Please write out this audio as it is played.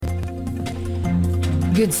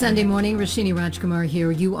Good Sunday morning. Rashini Rajkumar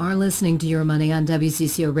here. You are listening to Your Money on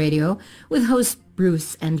WCCO Radio with hosts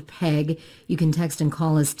Bruce and Peg. You can text and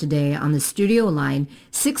call us today on the studio line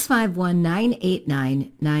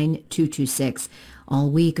 651-989-9226.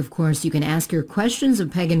 All week, of course, you can ask your questions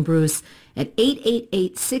of Peg and Bruce at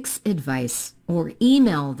 8886-ADVICE or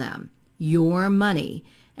email them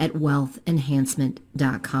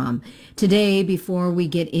yourmoney@wealthenhancement.com. Today, before we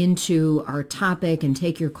get into our topic and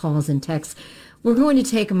take your calls and texts, we're going to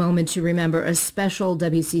take a moment to remember a special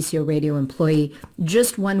WCCO Radio employee.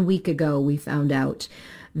 Just 1 week ago, we found out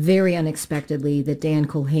very unexpectedly that Dan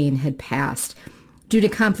Culhane had passed. Due to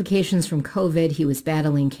complications from COVID, he was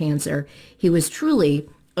battling cancer. He was truly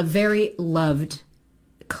a very loved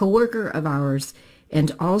coworker of ours,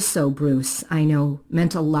 and also, Bruce, I know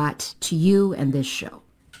meant a lot to you and this show.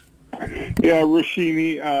 Yeah,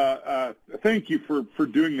 Rashini, thank you for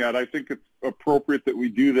doing that. I think it's appropriate that we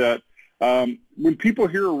do that. When people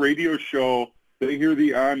hear a radio show, they hear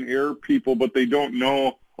the on-air people, but they don't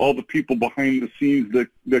know all the people behind the scenes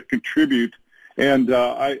that contribute. And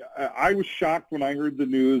I was shocked when I heard the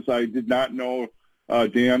news. I did not know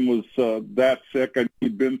Dan was that sick.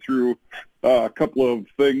 He'd been through a couple of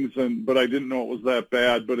things, but I didn't know it was that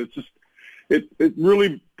bad. But it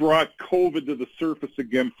really brought COVID to the surface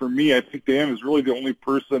again for me. I think Dan is really the only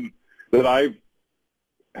person that I've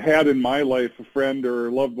had in my life, a friend or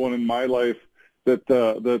a loved one in my life that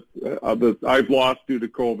I've lost due to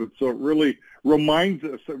COVID. So it really reminds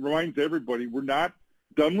everybody we're not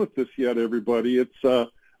done with this yet. Everybody, I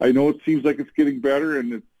know it seems like it's getting better,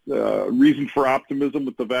 and it's reason for optimism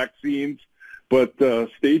with the vaccines. But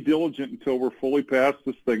stay diligent until we're fully past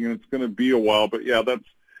this thing, and it's going to be a while. But yeah, that's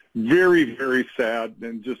very, very sad,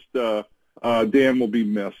 and just Dan will be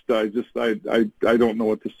missed. I don't know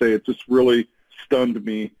what to say. It just really stunned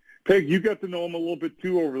me. Peg, you got to know him a little bit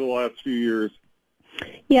too over the last few years.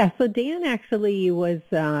 Yeah, so Dan actually was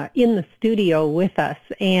in the studio with us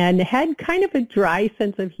and had kind of a dry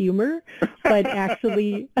sense of humor, but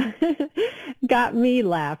actually got me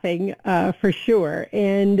laughing for sure.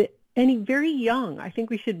 And he's very young. I think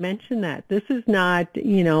we should mention that. This is not,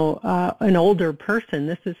 an older person.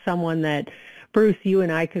 This is someone that, Bruce, you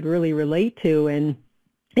and I could really relate to, and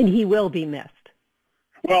he will be missed.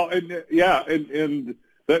 Well, and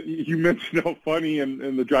that you mentioned how funny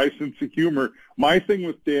and the dry sense of humor. My thing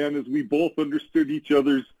with Dan is we both understood each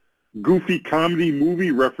other's goofy comedy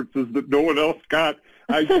movie references that no one else got.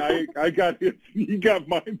 I got his, he got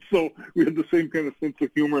mine, so we had the same kind of sense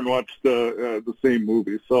of humor and watched the same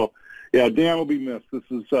movie. So, yeah, Dan will be missed. This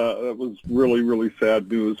is that was really, really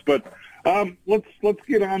sad news. But let's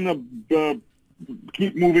get on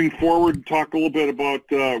keep moving forward and talk a little bit about.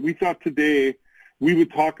 We thought today we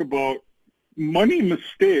would talk about money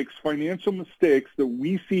mistakes, financial mistakes that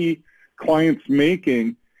we see clients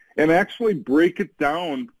making, and actually break it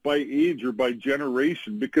down by age or by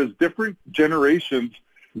generation, because different generations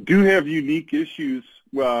do have unique issues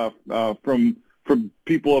from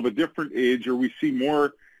people of a different age, or we see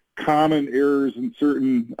more common errors in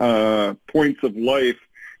certain points of life.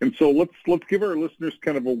 And so let's give our listeners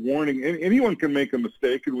kind of a warning. Anyone can make a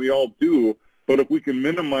mistake, and we all do. But if we can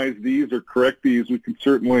minimize these or correct these, we can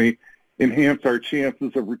certainly enhance our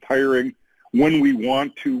chances of retiring when we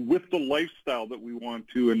want to, with the lifestyle that we want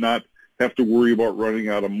to, and not have to worry about running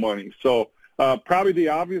out of money. So probably the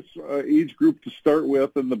obvious age group to start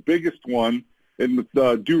with, and the biggest one, and with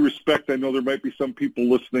due respect, I know there might be some people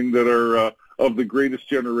listening that are of the greatest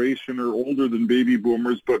generation or older than baby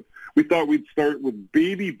boomers, but we thought we'd start with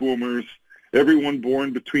baby boomers, everyone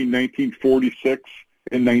born between 1946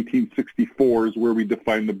 and 1964 is where we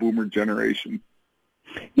define the boomer generation.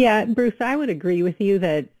 Yeah, Bruce, I would agree with you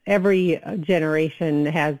that every generation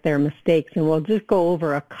has their mistakes, and we'll just go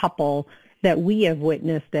over a couple that we have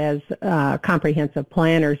witnessed as comprehensive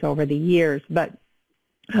planners over the years. But,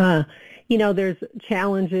 there's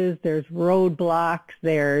challenges, there's roadblocks,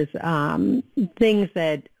 there's things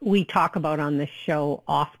that we talk about on this show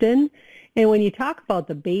often. And when you talk about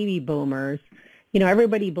the baby boomers,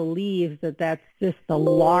 everybody believes that that's just the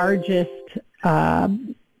largest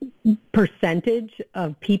percentage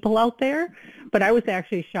of people out there, but I was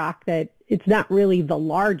actually shocked that it's not really the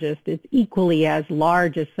largest. It's equally as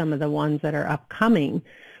large as some of the ones that are upcoming.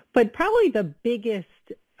 But probably the biggest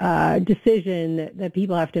decision that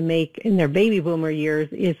people have to make in their baby boomer years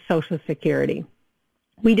is Social Security.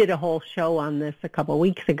 We did a whole show on this a couple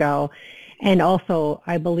weeks ago, and also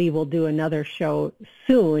I believe we'll do another show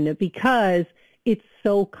soon because it's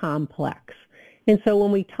so complex. And so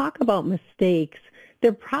when we talk about mistakes,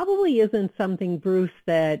 there probably isn't something, Bruce,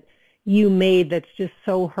 that you made that's just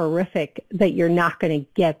so horrific that you're not going to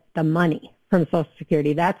get the money from Social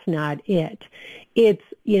Security. That's not it. It's,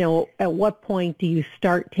 at what point do you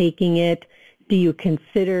start taking it? Do you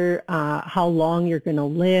consider how long you're going to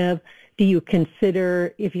live? Do you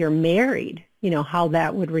consider if you're married, how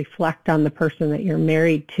that would reflect on the person that you're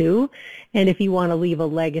married to? And if you want to leave a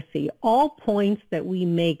legacy, all points that we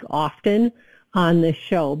make often on this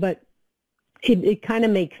show. But it kind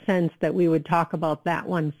of makes sense that we would talk about that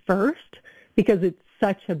one first because it's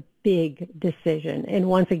such a big decision. And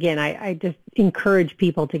once again, I just encourage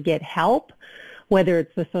people to get help, whether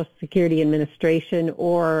it's the Social Security Administration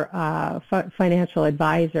or financial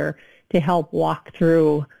advisor, to help walk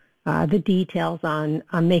through the details on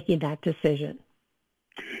making that decision.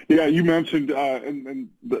 Yeah, you mentioned, and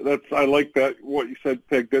that's, I like that, what you said,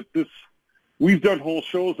 Peg, that we've done whole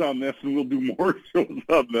shows on this, and we'll do more shows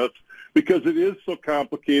on this, because it is so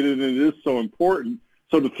complicated and it is so important.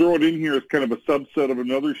 So to throw it in here as kind of a subset of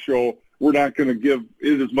another show, we're not going to give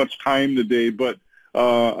it as much time today. But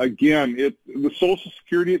again, the Social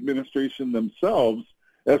Security Administration themselves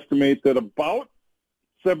estimate that about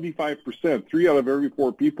 75%, 3 out of every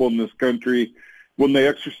 4 people in this country, when they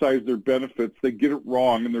exercise their benefits, they get it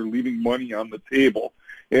wrong and they're leaving money on the table.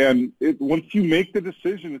 And once you make the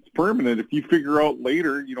decision, it's permanent. If you figure out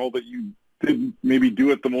later, that you didn't maybe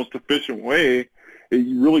do it the most efficient way,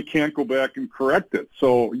 you really can't go back and correct it.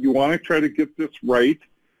 So you want to try to get this right.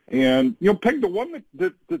 And, Peg, the one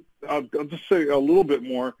that I'll just say a little bit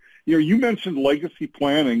more, you mentioned legacy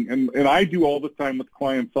planning, and I do all the time with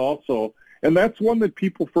clients also. And that's one that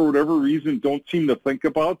people, for whatever reason, don't seem to think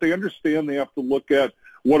about. They understand they have to look at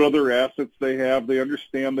what other assets they have. They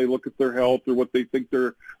understand they look at their health or what they think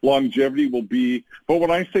their longevity will be. But when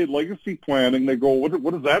I say legacy planning, they go, what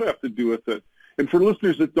does that have to do with it? And for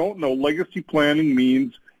listeners that don't know, legacy planning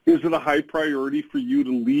means, is it a high priority for you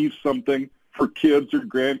to leave something for kids or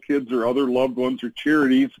grandkids or other loved ones or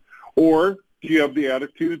charities? Or do you have the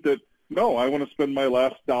attitude that, no, I want to spend my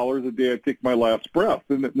last dollar the day I take my last breath?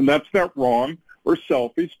 And that's not wrong or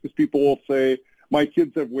selfish, because people will say, my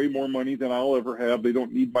kids have way more money than I'll ever have. They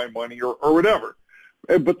don't need my money or whatever.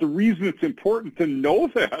 But the reason it's important to know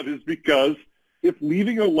that is because if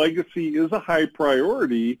leaving a legacy is a high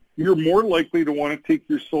priority, you're more likely to want to take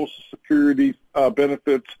your Social Security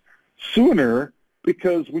benefits sooner,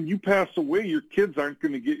 because when you pass away, your kids aren't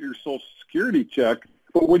going to get your Social Security check,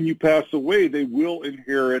 but when you pass away, they will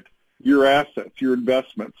inherit your assets, your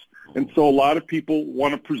investments. And so a lot of people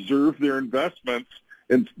want to preserve their investments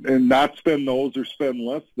and not spend those or spend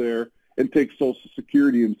less there and take Social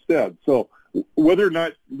Security instead. So whether or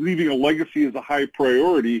not leaving a legacy is a high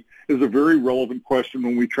priority is a very relevant question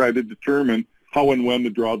when we try to determine how and when to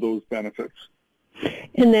draw those benefits.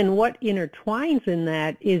 And then what intertwines in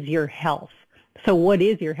that is your health. So what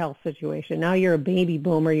is your health situation? Now you're a baby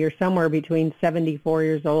boomer. You're somewhere between 74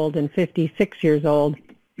 years old and 56 years old.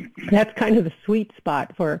 That's kind of the sweet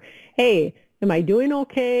spot for, hey, am I doing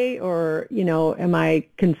okay? Or, am I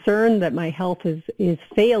concerned that my health is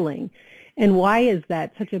failing? And why is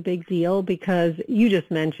that such a big deal? Because you just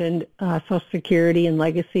mentioned Social Security and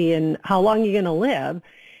legacy and how long you're going to live.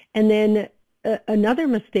 And then another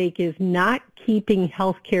mistake is not keeping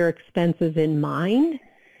healthcare expenses in mind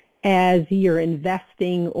as you're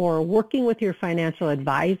investing or working with your financial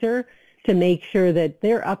advisor to make sure that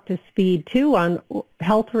they're up to speed too on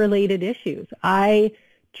health-related issues. I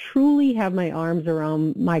truly have my arms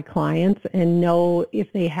around my clients and know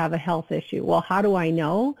if they have a health issue. Well, how do I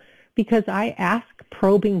know? Because I ask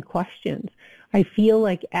probing questions. I feel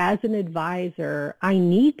like as an advisor, I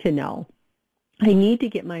need to know. I need to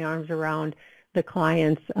get my arms around the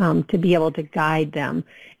clients to be able to guide them.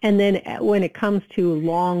 And then when it comes to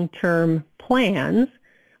long-term plans,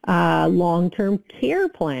 long-term care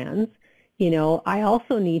plans, I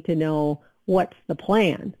also need to know what's the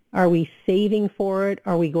plan. Are we saving for it?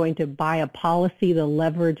 Are we going to buy a policy to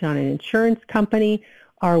leverage on an insurance company?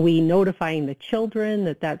 Are we notifying the children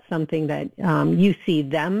that that's something that you see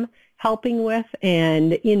them helping with,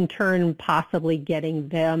 and in turn possibly getting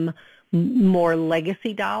them more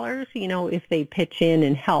legacy dollars, if they pitch in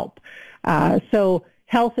and help. So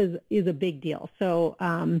health is a big deal. So,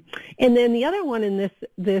 and then the other one in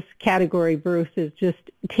this category, Bruce, is just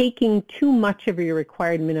taking too much of your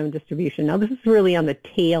required minimum distribution. Now, this is really on the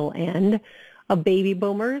tail end of baby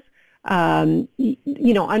boomers.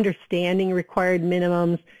 Understanding required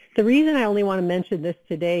minimums. The reason I only want to mention this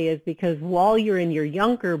today is because while you're in your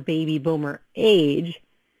younger baby boomer age,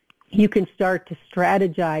 you can start to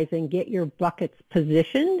strategize and get your buckets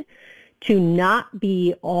positioned to not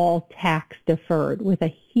be all tax deferred with a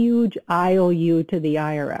huge IOU to the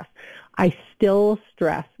IRS. I still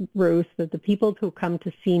stress, Bruce, that the people who come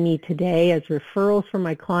to see me today as referrals from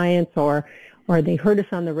my clients or they heard us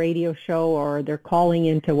on the radio show or they're calling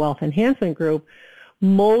into Wealth Enhancement Group,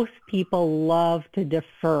 most people love to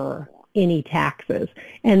defer any taxes.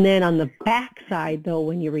 And then on the backside, though,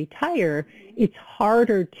 when you retire, it's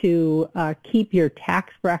harder to keep your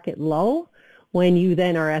tax bracket low when you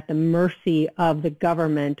then are at the mercy of the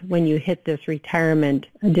government when you hit this retirement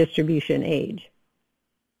distribution age.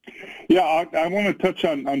 Yeah, I want to touch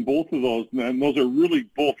on both of those, and those are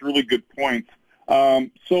both really good points.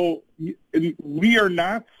 So we are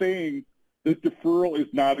not saying that deferral is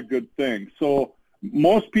not a good thing. So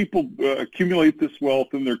most people accumulate this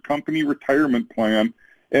wealth in their company retirement plan,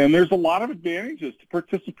 and there's a lot of advantages to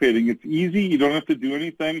participating. It's easy. You don't have to do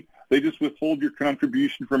anything. They just withhold your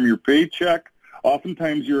contribution from your paycheck.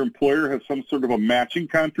 Oftentimes your employer has some sort of a matching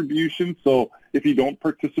contribution, so if you don't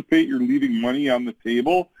participate, you're leaving money on the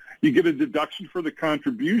table. You get a deduction for the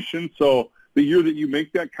contribution, so the year that you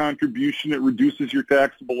make that contribution, it reduces your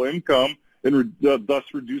taxable income and thus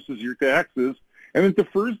reduces your taxes, and it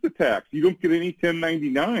defers the tax. You don't get any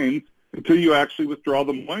 1099s until you actually withdraw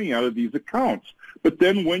the money out of these accounts. But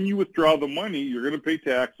then when you withdraw the money, you're going to pay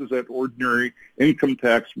taxes at ordinary income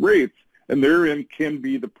tax rates, and therein can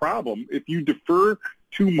be the problem. If you defer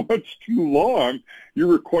too much too long, your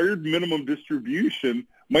required minimum distribution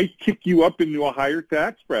might kick you up into a higher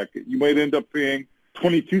tax bracket. You might end up paying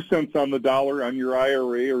 22 cents on the dollar on your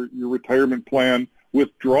IRA or your retirement plan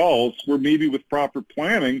withdrawals, where maybe with proper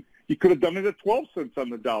planning, you could have done it at 12 cents on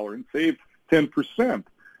the dollar and saved 10%.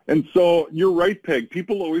 And so you're right, Peg.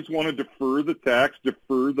 People always want to defer the tax,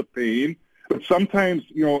 defer the pain. But sometimes,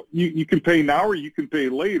 you can pay now or you can pay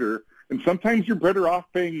later. And sometimes you're better off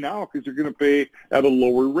paying now because you're going to pay at a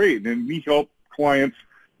lower rate. And we help clients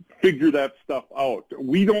figure that stuff out.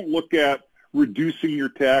 We don't look at reducing your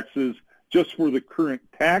taxes just for the current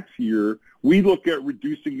tax year. We look at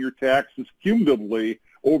reducing your taxes cumulatively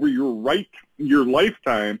over your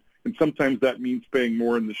lifetime, and sometimes that means paying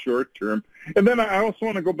more in the short term. And then I also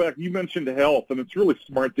want to go back. You mentioned health, and it's really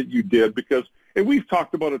smart that you did because, and we've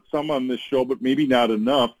talked about it some on this show, but maybe not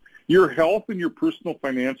enough. Your health and your personal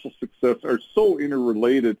financial success are so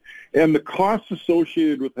interrelated, and the costs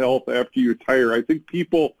associated with health after you retire, I think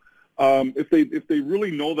people, if they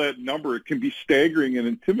really know that number, it can be staggering and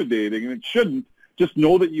intimidating, and it shouldn't. Just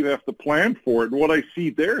know that you have to plan for it. And what I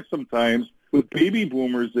see there sometimes with baby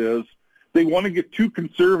boomers is they want to get too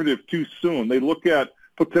conservative too soon. They look at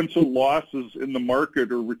potential losses in the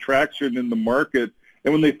market or retraction in the market,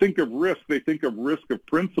 and when they think of risk, they think of risk of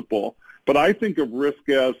principal. But I think of risk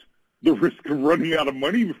as the risk of running out of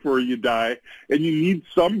money before you die, and you need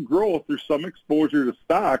some growth or some exposure to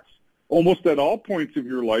stocks almost at all points of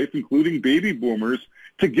your life, including baby boomers,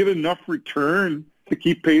 to get enough return to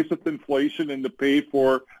keep pace with inflation and to pay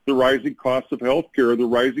for the rising costs of healthcare, the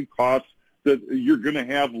rising costs that you're going to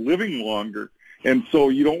have living longer. And so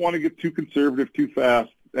you don't want to get too conservative too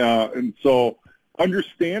fast. And so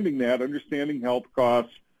understanding health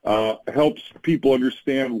costs helps people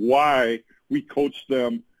understand why we coach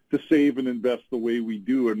them to save and invest the way we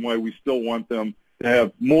do, and why we still want them to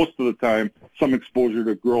have, most of the time, some exposure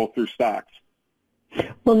to growth or stocks.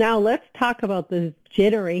 Well, now let's talk about the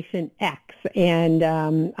Generation X. And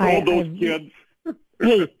those kids.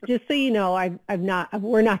 Hey, just so you know,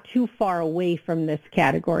 we're not too far away from this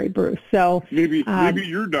category, Bruce. So maybe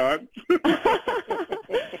you're not.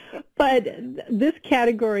 But this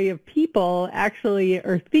category of people actually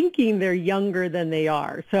are thinking they're younger than they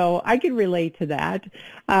are. So I can relate to that.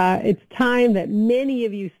 It's time that many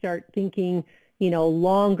of you start thinking,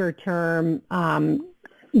 longer term,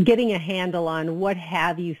 getting a handle on what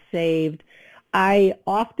have you saved. I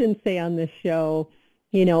often say on this show,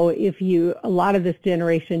 a lot of this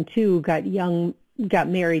generation too got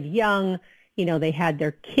married young, they had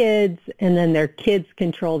their kids, and then their kids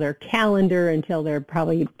control their calendar until they're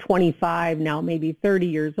probably 25, now maybe 30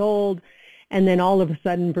 years old. And then all of a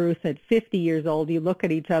sudden, Bruce, at 50 years old, you look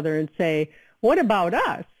at each other and say, what about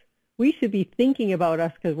us? We should be thinking about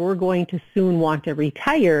us because we're going to soon want to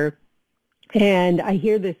retire. And I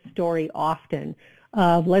hear this story often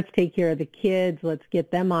of let's take care of the kids, let's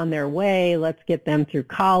get them on their way, let's get them through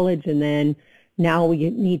college, and then now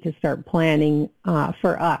we need to start planning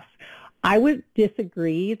for us. I would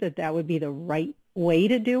disagree that would be the right way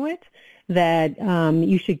to do it, that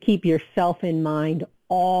you should keep yourself in mind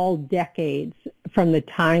all decades from the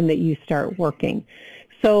time that you start working.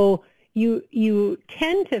 So you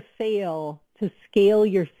tend to fail to scale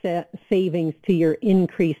your savings to your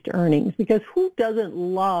increased earnings, because who doesn't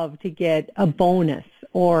love to get a bonus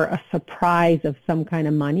or a surprise of some kind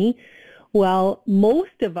of money? Well,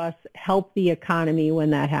 most of us help the economy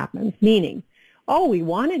when that happens, meaning, oh, we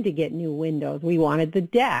wanted to get new windows. We wanted the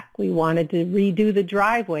deck. We wanted to redo the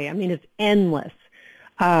driveway. I mean, it's endless.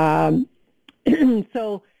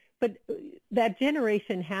 But that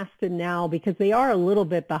generation has to now, because they are a little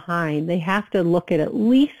bit behind, they have to look at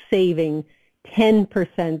least saving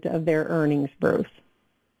 10% of their earnings, Bruce.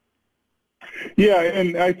 Yeah,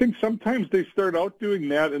 and I think sometimes they start out doing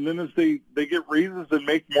that, and then as they get raises and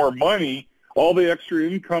make more money, all the extra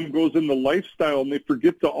income goes into lifestyle, and they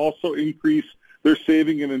forget to also increase their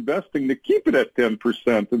saving and investing to keep it at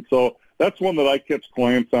 10%. And so that's one that I catch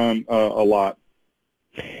clients on a lot.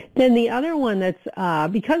 Then the other one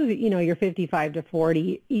that's because, you're 55 to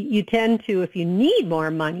 40, you tend to, if you need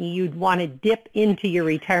more money, you'd want to dip into your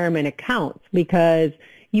retirement accounts because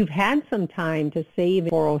you've had some time to save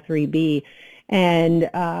 403B. And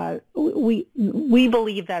we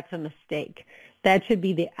believe that's a mistake. That should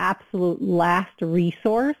be the absolute last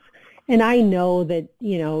resource. And I know that,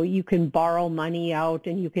 you can borrow money out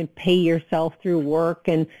and you can pay yourself through work.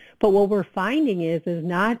 But what we're finding is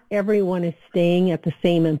not everyone is staying at the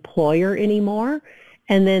same employer anymore.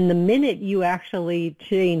 And then the minute you actually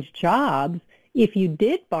change jobs, if you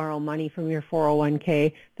did borrow money from your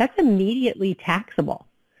 401k, that's immediately taxable.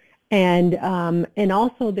 And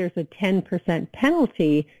also there's a 10%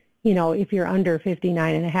 penalty, if you're under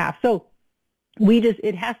 59 and a half. So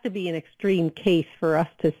it has to be an extreme case for us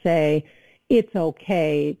to say it's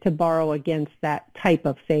okay to borrow against that type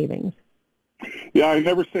of savings. Yeah, I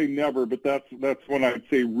never say never, but that's when I'd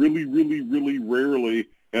say really, really, really rarely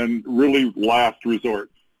and really last resort.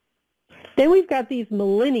 Then we've got these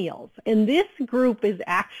millennials, and this group is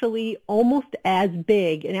actually almost as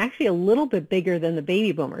big and actually a little bit bigger than the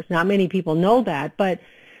baby boomers. Not many people know that, but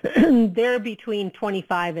they're between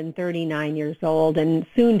 25 and 39 years old and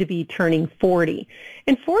soon to be turning 40.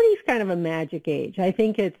 And 40 is kind of a magic age. I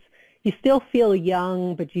think you still feel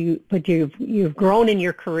young, but you've grown in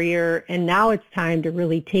your career, and now it's time to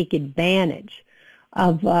really take advantage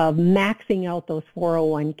of maxing out those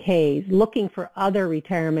 401ks, looking for other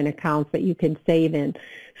retirement accounts that you can save in.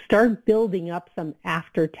 Start building up some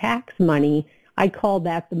after-tax money. I call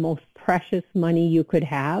that the most precious money you could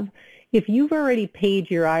have. If you've already paid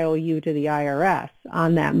your IOU to the IRS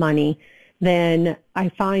on that money, then I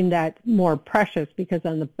find that more precious because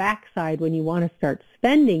on the backside, when you want to start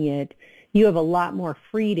spending it, you have a lot more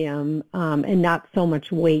freedom and not so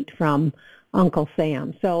much weight from Uncle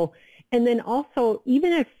Sam. And then also,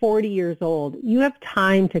 even at 40 years old, you have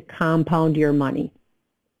time to compound your money.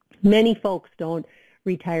 Many folks don't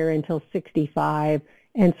retire until 65,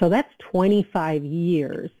 and so that's 25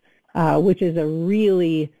 years, which is a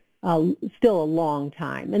really still a long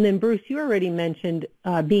time. And then, Bruce, you already mentioned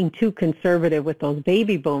being too conservative with those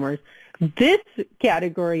baby boomers. This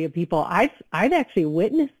category of people, I've actually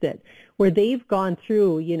witnessed it, where they've gone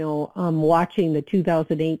through, watching the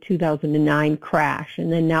 2008, 2009 crash,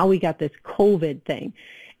 and then now we got this COVID thing,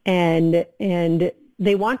 and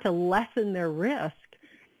they want to lessen their risk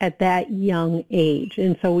at that young age,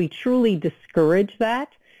 and so we truly discourage that.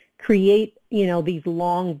 Create, these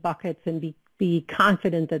long buckets and be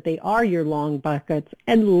confident that they are your long buckets,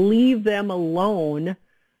 and leave them alone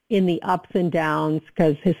in the ups and downs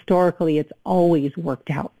because historically it's always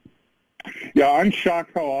worked out. Yeah, I'm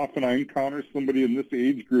shocked how often I encounter somebody in this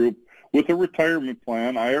age group with a retirement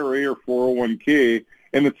plan, IRA or 401k,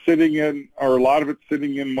 and it's sitting in, or a lot of it's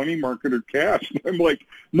sitting in money market or cash. And I'm like,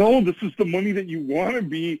 no, this is the money that you want to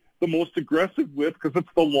be the most aggressive with because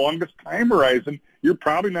it's the longest time horizon. You're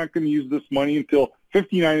probably not going to use this money until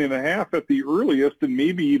 59 and a half at the earliest, and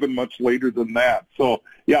maybe even much later than that. So,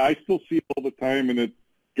 yeah, I still see it all the time, and it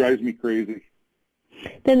drives me crazy.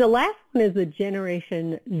 Then the last one is the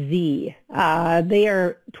Generation Z. They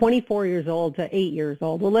are 24 years old to 8 years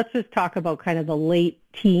old. Well, let's just talk about kind of the late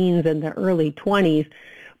teens and the early 20s.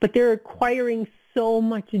 But they're acquiring so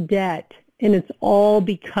much debt, and it's all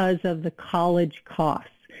because of the college costs.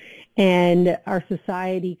 And our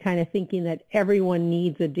society kind of thinking that everyone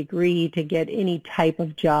needs a degree to get any type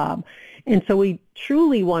of job. And so we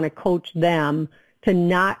truly want to coach them to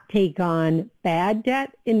not take on bad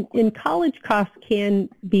debt. In college, costs can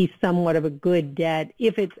be somewhat of a good debt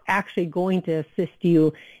if it's actually going to assist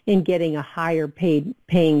you in getting a higher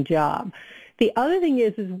paying job. The other thing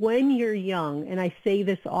is when you're young, and I say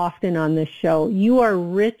this often on this show, you are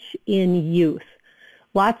rich in youth.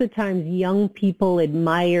 Lots of times young people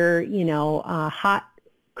admire, hot,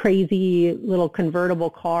 crazy little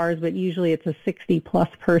convertible cars, but usually it's a 60-plus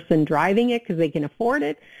person driving it because they can afford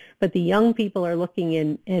it. But the young people are looking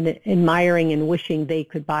and admiring and wishing they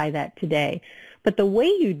could buy that today. But the way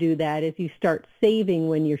you do that is you start saving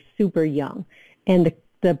when you're super young. And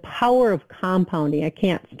the power of compounding, I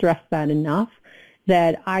can't stress that enough,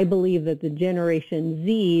 that I believe that the Generation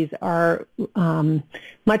Zs are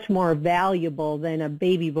much more valuable than a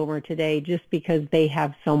baby boomer today just because they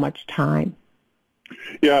have so much time.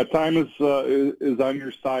 Yeah, time is on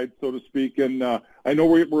your side, so to speak. And I know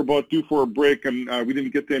we're about due for a break, and we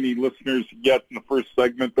didn't get to any listeners yet in the first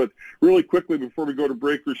segment. But really quickly before we go to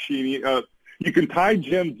break, Roshini, you can tie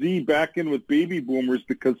Gen Z back in with baby boomers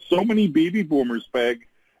because so many baby boomers, Peg,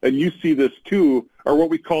 and you see this too, are what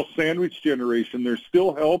we call sandwich generation. They're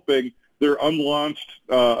still helping their unlaunched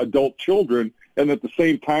adult children, and at the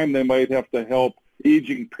same time they might have to help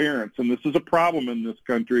aging parents. And this is a problem in this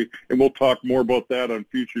country, and we'll talk more about that on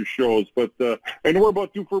future shows. But I know we're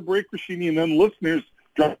about due for a break, Roshini, and then listeners,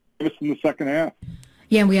 drive us in the second half.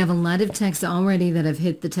 Yeah, we have a lot of texts already that have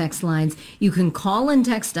hit the text lines. You can call and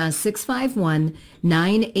text us,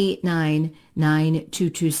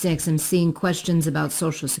 651-989-9226. I'm seeing questions about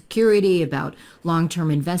Social Security, about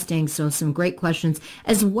long-term investing, so some great questions,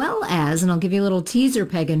 as well as, and I'll give you a little teaser,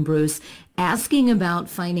 Peg and Bruce, asking about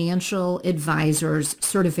financial advisors'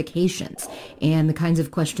 certifications and the kinds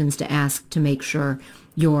of questions to ask to make sure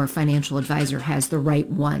your financial advisor has the right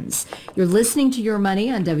ones. You're listening to Your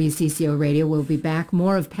Money on WCCO Radio. We'll be back.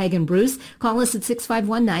 More of Peg and Bruce. Call us at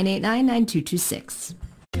 651-989-9226.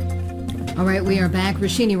 All right, we are back.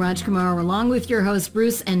 Roshini Rajkumar along with your host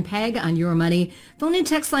Bruce and Peg on Your Money. Phone and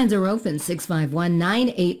text lines are open,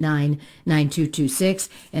 651-989-9226.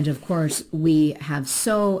 And of course, we have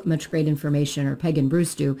so much great information, or Peg and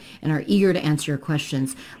Bruce do, and are eager to answer your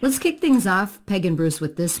questions. Let's kick things off, Peg and Bruce,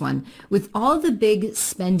 with this one. With all the big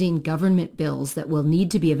spending government bills that will need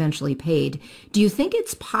to be eventually paid, do you think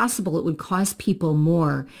it's possible it would cost people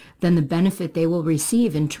more than the benefit they will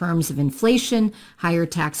receive in terms of inflation, higher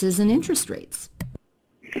taxes, and interest rates?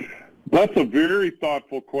 That's a very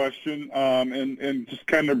thoughtful question, and just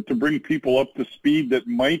kind of to bring people up to speed that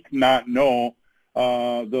might not know,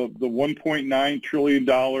 the $1.9 trillion,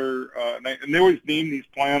 and they always name these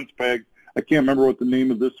plans, Peg. I can't remember what the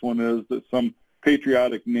name of this one is. It's some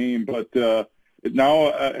patriotic name, but it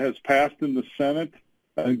now has passed in the Senate.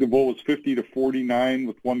 I think the vote was 50-49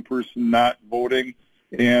 with one person not voting,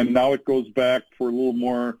 and now it goes back for a little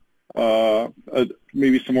more,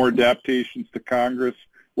 maybe some more adaptations to Congress,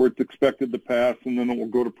 where it's expected to pass, and then it will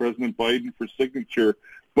go to President Biden for signature.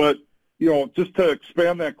 But, just to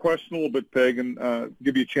expand that question a little bit, Peg, and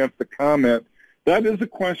give you a chance to comment, that is a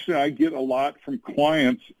question I get a lot from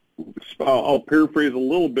clients. I'll paraphrase a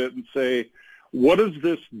little bit and say, what is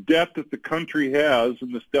this debt that the country has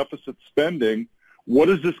and this deficit spending? What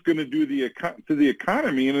is this going to do to the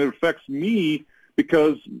economy? And it affects me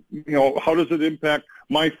because, how does it impact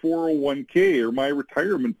my 401k or my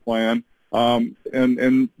retirement plan? And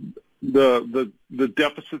the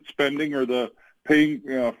deficit spending or the paying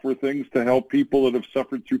for things to help people that have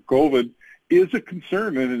suffered through COVID is a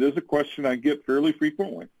concern, and it is a question I get fairly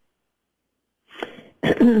frequently.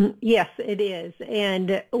 Yes, it is.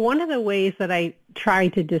 And one of the ways that I try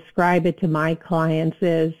to describe it to my clients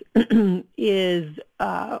is when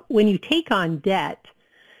you take on debt,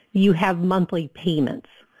 you have monthly payments.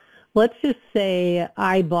 Let's just say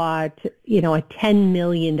I bought, a $10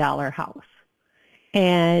 million house.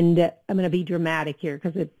 And I'm going to be dramatic here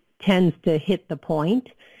because it tends to hit the point.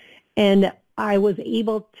 And I was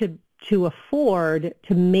able to afford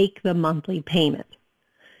to make the monthly payment.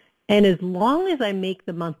 And as long as I make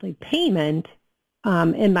the monthly payment,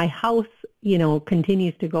 and my house,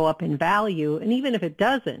 continues to go up in value, and even if it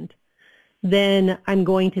doesn't, then I'm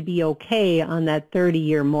going to be okay on that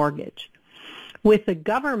 30-year mortgage. With the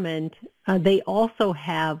government, they also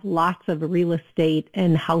have lots of real estate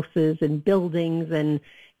and houses and buildings and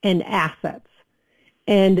assets.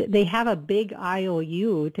 And they have a big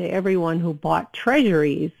IOU to everyone who bought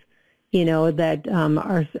treasuries, that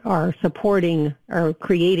are supporting or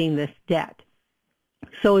creating this debt.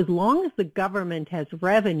 So as long as the government has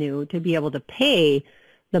revenue to be able to pay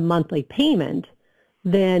the monthly payment,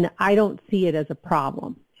 then I don't see it as a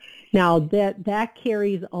problem. Now, that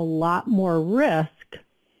carries a lot more risk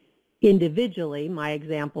individually, my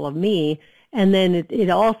example of me, and then it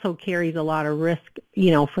also carries a lot of risk,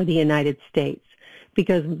 for the United States,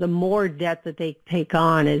 because the more debt that they take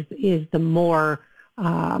on is the more,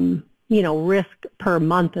 risk per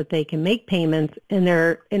month that they can make payments, and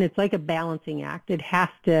it's like a balancing act.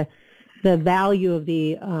 The value of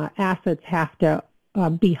the assets have to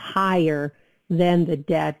be higher than the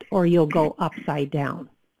debt, or you'll go upside down.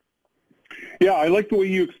 Yeah, I like the way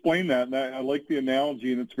you explain that, and I like the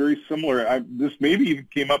analogy, and it's very similar. This maybe even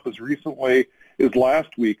came up as recently as last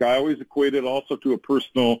week. I always equate it also to a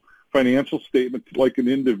personal financial statement, like an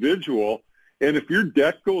individual. And if your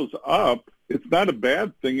debt goes up, it's not a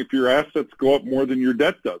bad thing if your assets go up more than your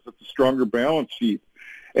debt does. It's a stronger balance sheet.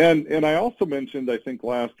 And I also mentioned, I think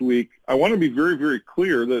last week, I want to be very, very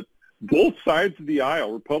clear that both sides of the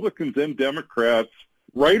aisle, Republicans and Democrats,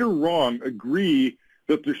 right or wrong, agree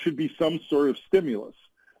that there should be some sort of stimulus.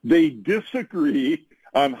 They disagree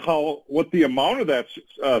on what the amount of that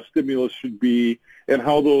stimulus should be and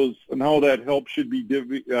how that help should be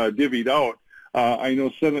divvied out. I know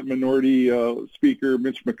Senate Minority Speaker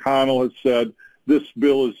Mitch McConnell has said this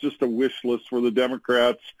bill is just a wish list for the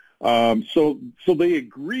Democrats. So they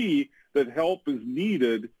agree that help is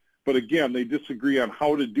needed, but again, they disagree on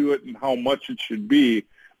how to do it and how much it should be.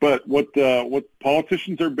 But what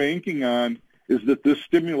politicians are banking on is that this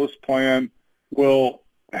stimulus plan will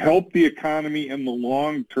help the economy in the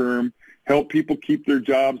long term, help people keep their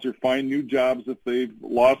jobs or find new jobs if they've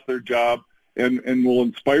lost their job, and will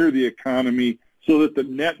inspire the economy so that the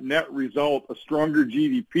net result, a stronger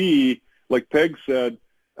GDP, like Peg said,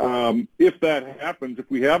 if that happens, if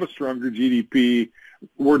we have a stronger GDP,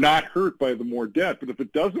 we're not hurt by the more debt. But if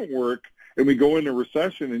it doesn't work and we go into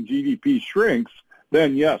recession and GDP shrinks,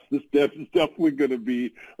 then yes, this debt is definitely going to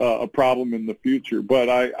be a problem in the future. But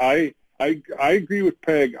I agree with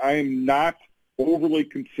Peg. I am not overly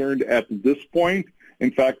concerned at this point. In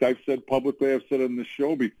fact, I've said publicly, I've said on this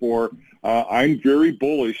show before, I'm very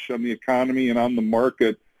bullish on the economy and on the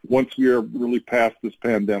market once we are really past this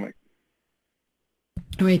pandemic.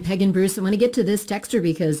 All right, Peg and Bruce, I want to get to this texter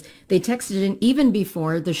because they texted in even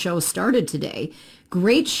before the show started today.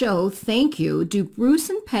 Great show, thank you. Do Bruce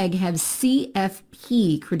and Peg have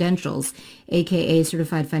CFP credentials, a.k.a.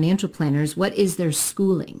 Certified Financial Planners? What is their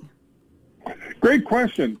schooling? Great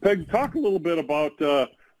question. Peg, talk a little bit about the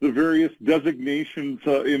various designations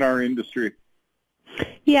in our industry.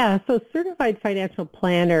 Yeah, so Certified Financial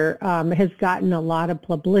Planner has gotten a lot of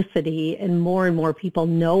publicity and more people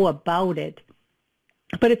know about it.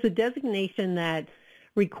 But it's a designation that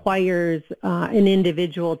requires an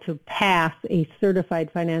individual to pass a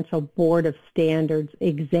Certified Financial Board of Standards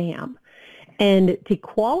exam. And to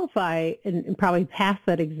qualify and probably pass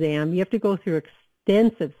that exam, you have to go through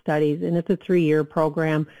extensive studies, and it's a 3-year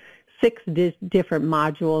program, 6 different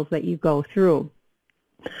modules that you go through.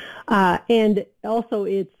 And also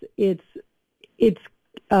it's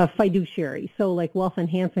a fiduciary. So like Wealth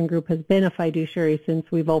Enhancement Group has been a fiduciary since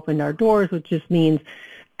we've opened our doors, which just means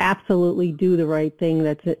absolutely do the right thing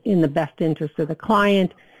that's in the best interest of the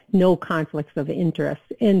client, no conflicts of interest.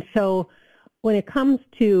 And so when it comes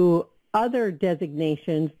to other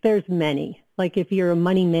designations, there's many. Like if you're a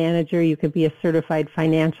money manager, you could be a certified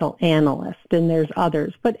financial analyst, and there's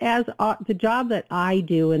others. But as the job that I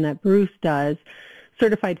do and that Bruce does,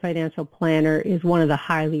 Certified Financial Planner is one of the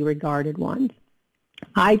highly regarded ones.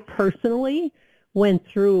 I personally went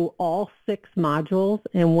through all 6 modules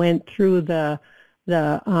and went through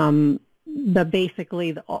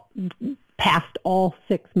passed all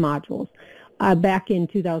 6 modules. Back in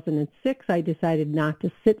 2006, I decided not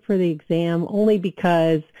to sit for the exam only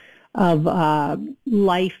because of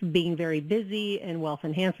life being very busy and Wealth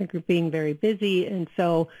Enhancement Group being very busy, and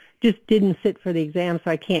so just didn't sit for the exam. So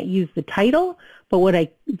I can't use the title, but what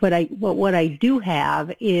I do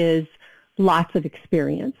have is lots of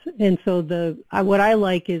experience. And so what I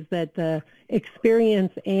like is that the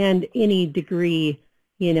experience and any degree,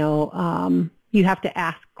 you have to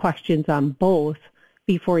ask questions on both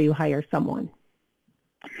before you hire someone.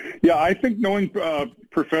 Yeah, I think knowing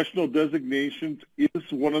professional designations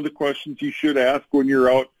is one of the questions you should ask when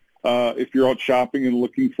you're out, if you're out shopping and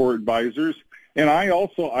looking for advisors. And I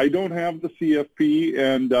don't have the CFP,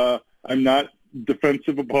 and I'm not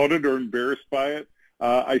defensive about it or embarrassed by it.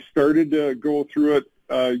 I started to go through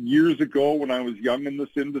it years ago when I was young in this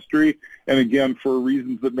industry, and again, for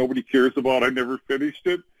reasons that nobody cares about, I never finished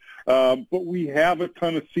it. But we have a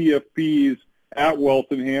ton of CFPs at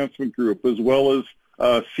Wealth Enhancement Group, as well as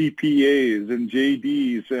CPAs and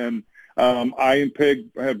JDs, and I and Peg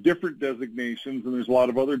have different designations, and there's a lot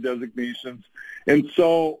of other designations. And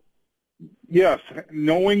so, yes,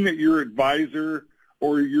 knowing that your advisor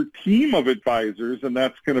or your team of advisors, and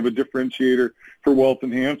that's kind of a differentiator for Wealth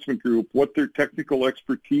Enhancement Group, what their technical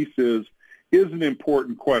expertise is an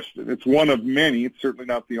important question. It's one of many. It's certainly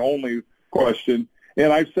not the only question.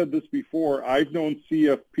 And I've said this before, I've known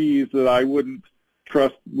CFPs that I wouldn't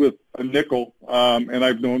trust with a nickel, and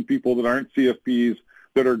I've known people that aren't CFPs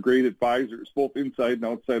that are great advisors, both inside and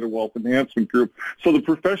outside of Wealth Enhancement Group. So the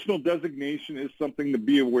professional designation is something to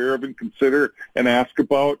be aware of and consider and ask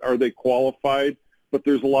about. Are they qualified? But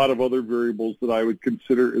there's a lot of other variables that I would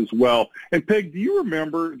consider as well. And Peg, do you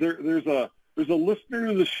remember there's a listener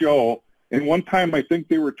to the show, and one time I think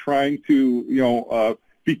they were trying to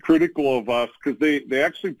be critical of us because they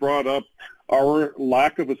actually brought up our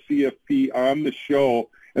lack of a CFP on the show,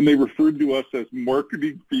 and they referred to us as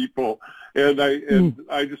marketing people. And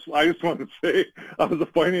I just want to say I was a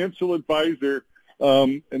financial advisor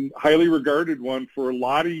and highly regarded one for a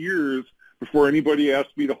lot of years before anybody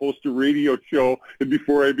asked me to host a radio show and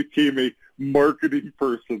before I became a marketing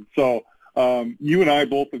person. So you and I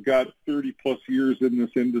both have got 30-plus years in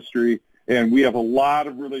this industry, and we have a lot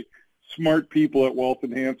of really smart people at Wealth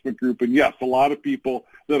Enhancement Group. And, yes, a lot of people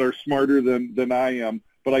that are smarter than I am,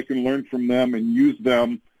 but I can learn from them and use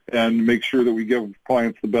them and make sure that we give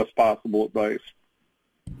clients the best possible advice.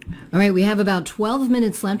 All right, we have about 12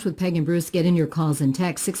 minutes left with Peg and Bruce. Get in your calls and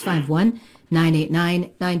text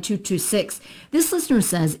 651-989-9226. This listener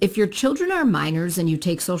says, if your children are minors and you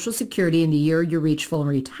take Social Security in the year you reach full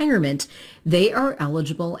retirement, they are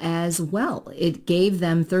eligible as well. It gave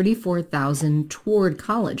them $34,000 toward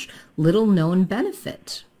college. Little known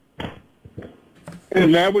benefit.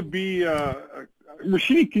 And that would be,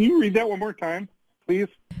 Rashini, can you read that one more time, please?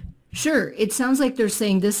 Sure. It sounds like they're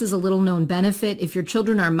saying this is a little known benefit. If your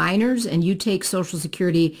children are minors and you take Social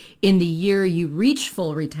Security in the year you reach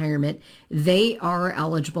full retirement, they are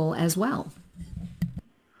eligible as well.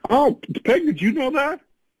 Oh, Peg, did you know that?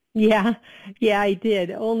 Yeah, I did,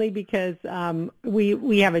 only because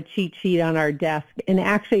we have a cheat sheet on our desk, and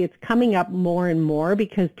actually it's coming up more and more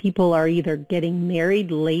because people are either getting married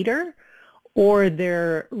later or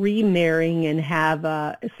they're remarrying and have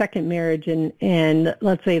a second marriage, and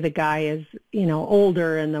let's say the guy is,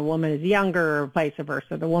 older and the woman is younger, or vice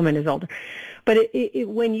versa, the woman is older. But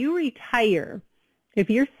when you retire, if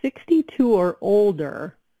you're 62 or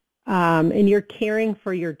older, and you're caring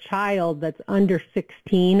for your child that's under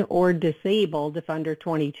 16 or disabled if under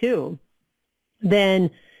 22,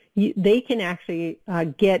 then they can actually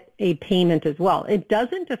get a payment as well. It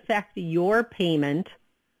doesn't affect your payment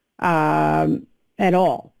at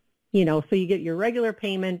all, so you get your regular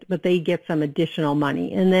payment, but they get some additional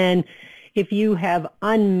money. And then if you have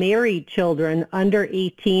unmarried children under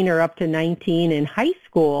 18 or up to 19 in high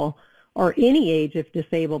school, or any age if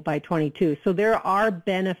disabled by 22. So there are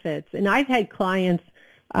benefits. And I've had clients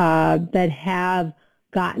that have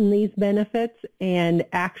gotten these benefits and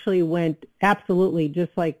actually went absolutely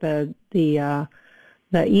just like the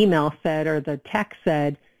email said or the text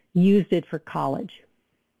said, used it for college.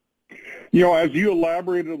 As you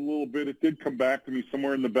elaborated a little bit, it did come back to me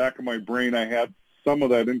somewhere in the back of my brain. I had some of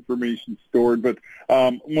that information stored. But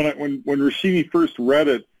when Rashini first read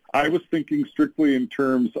it, I was thinking strictly in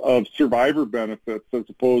terms of survivor benefits as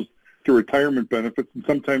opposed to retirement benefits, and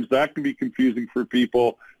sometimes that can be confusing for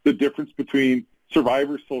people, the difference between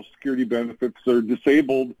survivor Social Security benefits or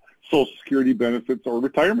disabled Social Security benefits or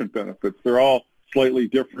retirement benefits. They're all slightly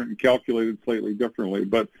different and calculated slightly differently.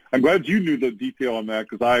 But I'm glad you knew the detail on that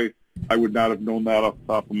because I would not have known that off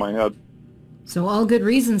the top of my head. So all good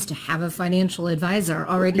reasons to have a financial advisor.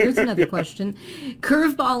 All right, here's another question.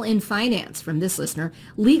 Curveball in finance from this listener.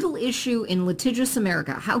 Legal issue in litigious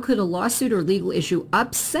America. How could a lawsuit or legal issue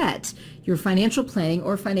upset your financial planning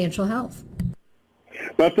or financial health?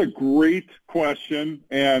 That's a great question.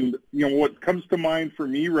 And, what comes to mind for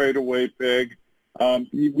me right away, Peg,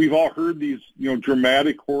 we've all heard these,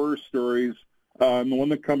 dramatic horror stories. And the one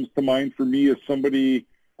that comes to mind for me is somebody,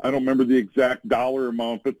 I don't remember the exact dollar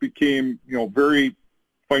amount, but became, very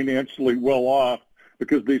financially well off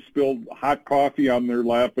because they spilled hot coffee on their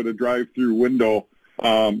lap at a drive-through window.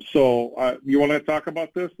 So you want to talk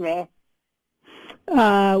about this at all?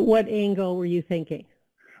 What angle were you thinking?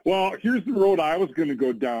 Well, here's the road I was going to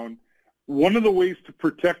go down. One of the ways to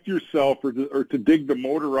protect yourself or to dig the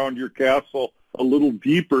moat around your castle a little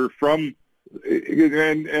deeper from,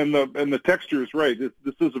 and the texture is right.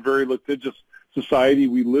 This is a very litigious society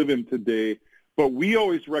we live in today, but we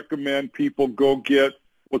always recommend people go get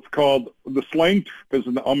what's called, the slang term is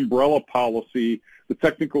an umbrella policy. The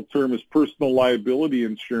technical term is personal liability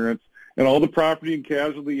insurance. And all the property and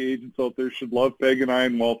casualty agents out there should love Peg and I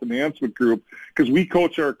and Wealth Enhancement Group because we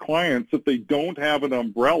coach our clients, if they don't have an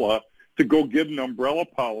umbrella, to go get an umbrella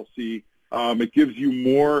policy. It gives you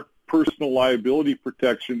more personal liability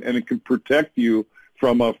protection, and it can protect you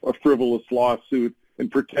from a frivolous lawsuit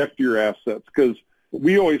and protect your assets. Because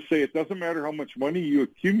we always say it doesn't matter how much money you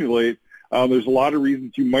accumulate. There's a lot of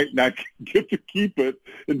reasons you might not get to keep it.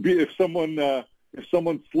 And if someone if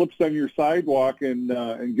someone slips on your sidewalk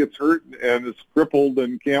and gets hurt and is crippled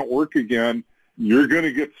and can't work again, you're going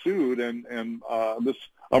to get sued. And this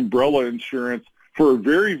umbrella insurance, for a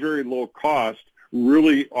very, very low cost,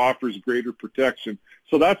 really offers greater protection.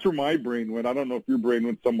 So that's where my brain went. I don't know if your brain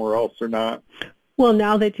went somewhere else or not. Well,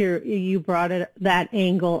 now that you brought that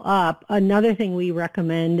angle up, another thing we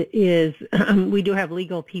recommend is we do have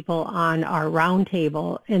legal people on our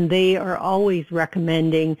roundtable, and they are always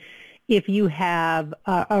recommending if you have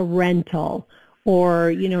a rental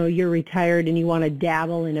or, you're retired and you want to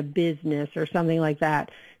dabble in a business or something like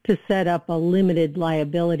that, to set up a limited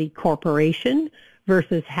liability corporation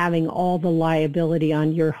versus having all the liability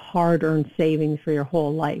on your hard-earned savings for your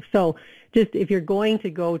whole life. So just if you're going to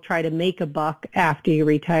go try to make a buck after you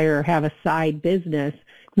retire or have a side business,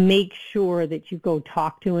 make sure that you go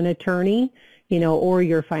talk to an attorney, or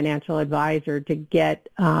your financial advisor to get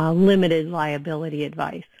limited liability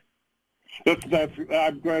advice.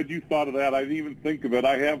 I'm glad you thought of that. I didn't even think of it.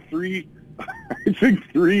 I have three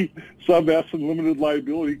sub-S and limited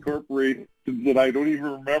liability corporations that I don't even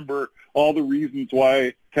remember all the reasons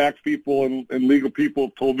why tax people and legal people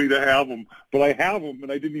told me to have them. But I have them,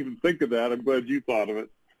 and I didn't even think of that. I'm glad you thought of it.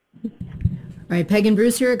 All right, Peg and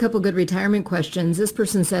Bruce, here are a couple good retirement questions. This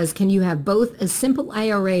person says, can you have both a simple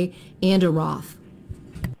IRA and a Roth?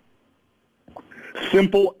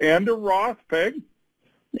 Simple and a Roth, Peg?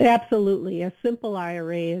 Absolutely. A simple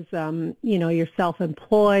IRA is, you're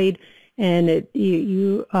self-employed, and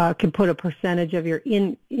you can put a percentage of your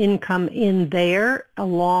income in there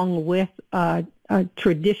along with a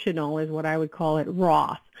traditional, is what I would call it,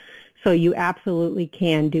 Roth. So you absolutely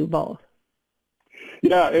can do both.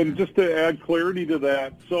 Yeah, and just to add clarity to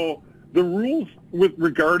that, so the rules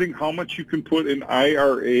regarding how much you can put in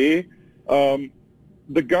IRA,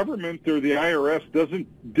 the government or the IRS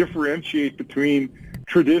doesn't differentiate between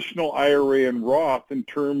traditional IRA and Roth in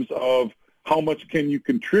terms of how much can you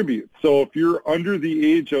contribute. So if you're under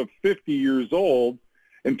the age of 50 years old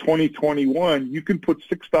in 2021, you can put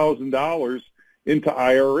 $6,000 into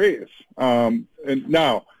IRAs. And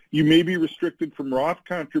now, you may be restricted from Roth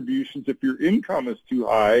contributions if your income is too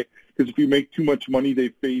high, because if you make too much money, they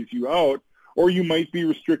phase you out. Or you might be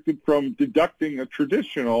restricted from deducting a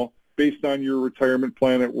traditional based on your retirement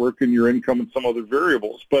plan at work and your income and some other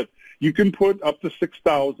variables. But you can put up to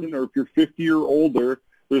 $6,000, or if you're 50 or older,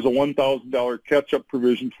 there's a $1,000 catch-up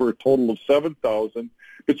provision for a total of $7,000.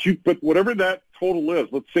 But whatever that total is,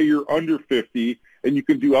 let's say you're under 50 and you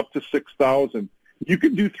can do up to $6,000. You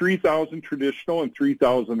can do $3,000 traditional and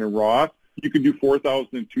 $3,000 in Roth. You can do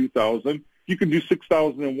 $4,000 and $2,000. You can do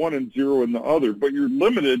 $6,000 in one and zero in the other, but you're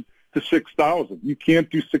limited to $6,000. You can't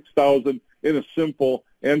do $6,000 in a simple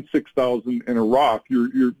and $6,000 in a Roth.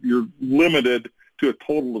 You're limited to a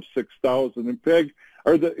total of $6,000. And Peg,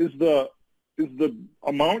 is the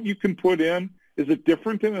amount you can put in, is it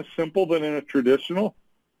different in a simple than in a traditional?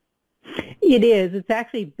 It is. It's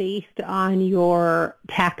actually based on your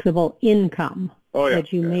taxable income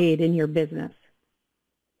that you made in your business.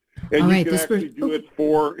 And you can actually do it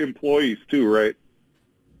for employees too, right?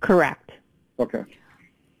 Correct. Okay.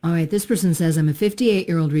 All right, this person says, I'm a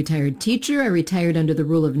 58-year-old retired teacher. I retired under the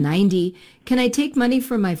rule of 90. Can I take money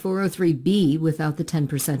from my 403B without the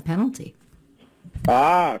 10% penalty?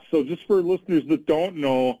 So just for listeners that don't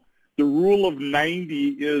know, the rule of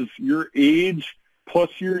 90 is your age plus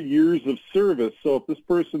your years of service. So if this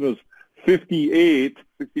person is 58,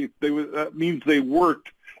 that means they worked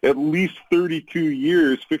at least 32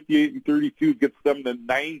 years. 58 and 32 gets them to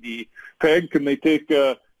 90. Peg, can they take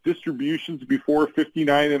distributions before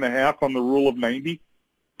 59 and a half on the rule of 90?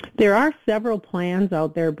 There are several plans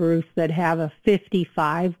out there, Bruce, that have a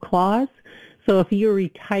 55 clause. So if you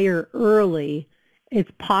retire early,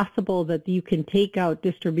 it's possible that you can take out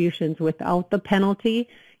distributions without the penalty.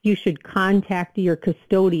 You should contact your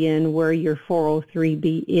custodian where your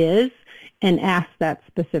 403B is and ask that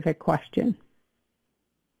specific question.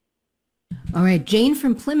 All right, Jane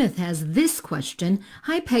from Plymouth has this question.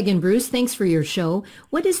 Hi, Peg and Bruce. Thanks for your show.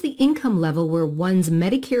 What is the income level where one's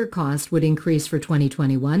Medicare cost would increase for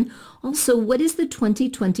 2021? Also, what is the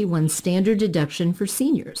 2021 standard deduction for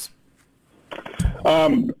seniors?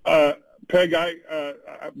 Peg,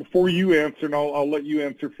 before you answer, and I'll let you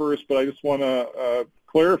answer first, but I just want to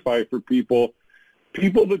clarify for people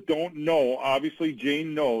that don't know, obviously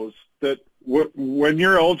Jane knows that when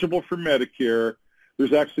you're eligible for Medicare,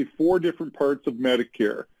 there's actually 4 different parts of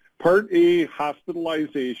Medicare. Part A,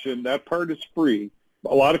 hospitalization, that part is free.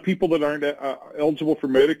 A lot of people that aren't eligible for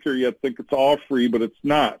Medicare yet think it's all free, but it's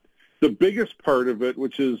not. The biggest part of it,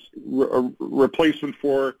 which is a replacement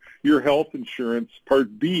for your health insurance,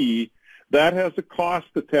 Part B, that has a cost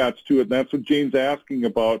attached to it, and that's what Jane's asking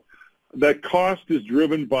about. That cost is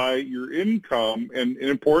driven by your income, and an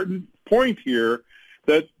important point here,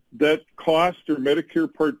 that cost or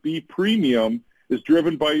Medicare Part B premium is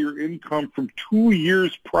driven by your income from 2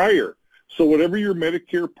 years prior. So whatever your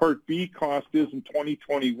Medicare Part B cost is in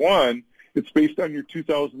 2021, it's based on your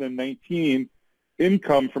 2019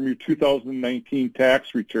 income from your 2019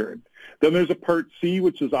 tax return. Then there's a Part C,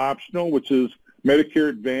 which is optional, which is Medicare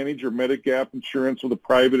Advantage or Medigap insurance with a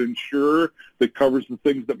private insurer that covers the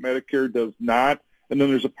things that Medicare does not. And then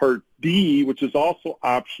there's a Part D, which is also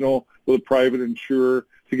optional with a private insurer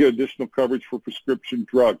to get additional coverage for prescription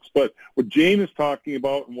drugs. But what Jane is talking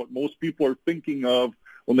about, and what most people are thinking of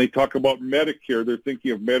when they talk about Medicare, they're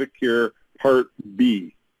thinking of Medicare Part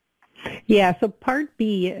B. Yeah, so Part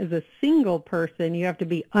B is a single person. You have to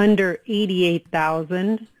be under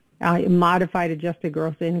 88,000 modified adjusted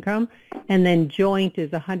gross income, and then joint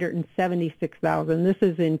is 176,000. This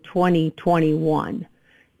is in 2021.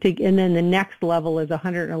 And then the next level is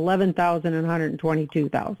 111,000 and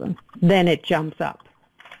 122,000. Then it jumps up.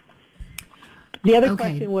 The other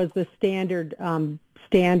question was the standard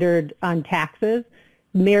on taxes.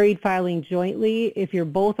 Married filing jointly, if you're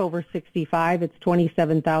both over 65, it's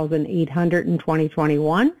 27,800 in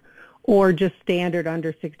 2021, or just standard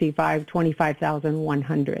under 65,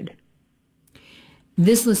 25,100.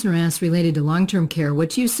 This listener asks, related to long-term care, what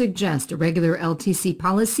do you suggest, a regular LTC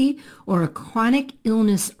policy or a chronic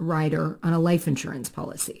illness rider on a life insurance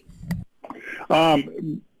policy?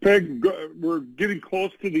 Peg, we're getting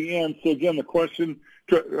close to the end. So again, the question,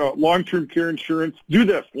 long-term care insurance, do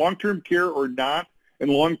this, long-term care or not, and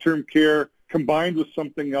long-term care combined with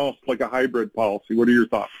something else like a hybrid policy. What are your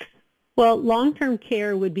thoughts? Well, long-term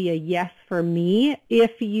care would be a yes for me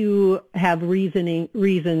if you have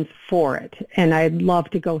reasons for it. And I'd love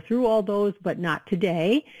to go through all those, but not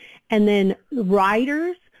today. And then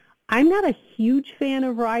riders, I'm not a huge fan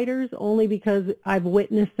of riders only because I've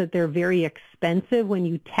witnessed that they're very expensive when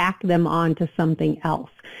you tack them on to something else.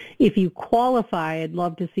 If you qualify, I'd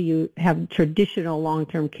love to see you have traditional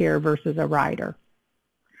long-term care versus a rider.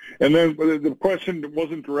 And then the question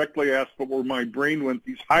wasn't directly asked, but where my brain went,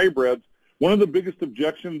 these hybrids, one of the biggest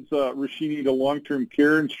objections, Rashini, to long-term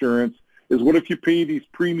care insurance is what if you pay these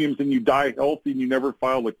premiums and you die healthy and you never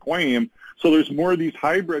file a claim? So there's more of these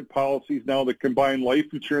hybrid policies now that combine life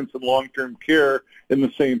insurance and long-term care in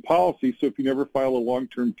the same policy. So if you never file a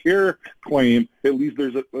long-term care claim, at least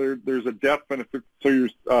there's a death benefit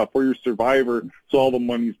for your survivor, so all the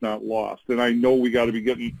money's not lost. And I know we got to be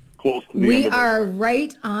getting close to the end. We are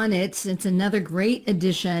right on it. It's another great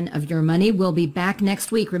edition of Your Money. We'll be back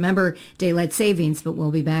next week. Remember, daylight savings, but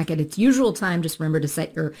we'll be back at its usual time. Just remember to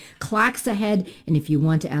set your clocks ahead. And if you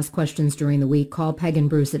want to ask questions during the week, call Peg and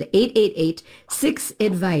Bruce at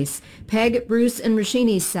 888-6-ADVICE. Peg, Bruce, and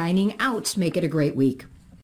Rashini signing out. Make it a great week.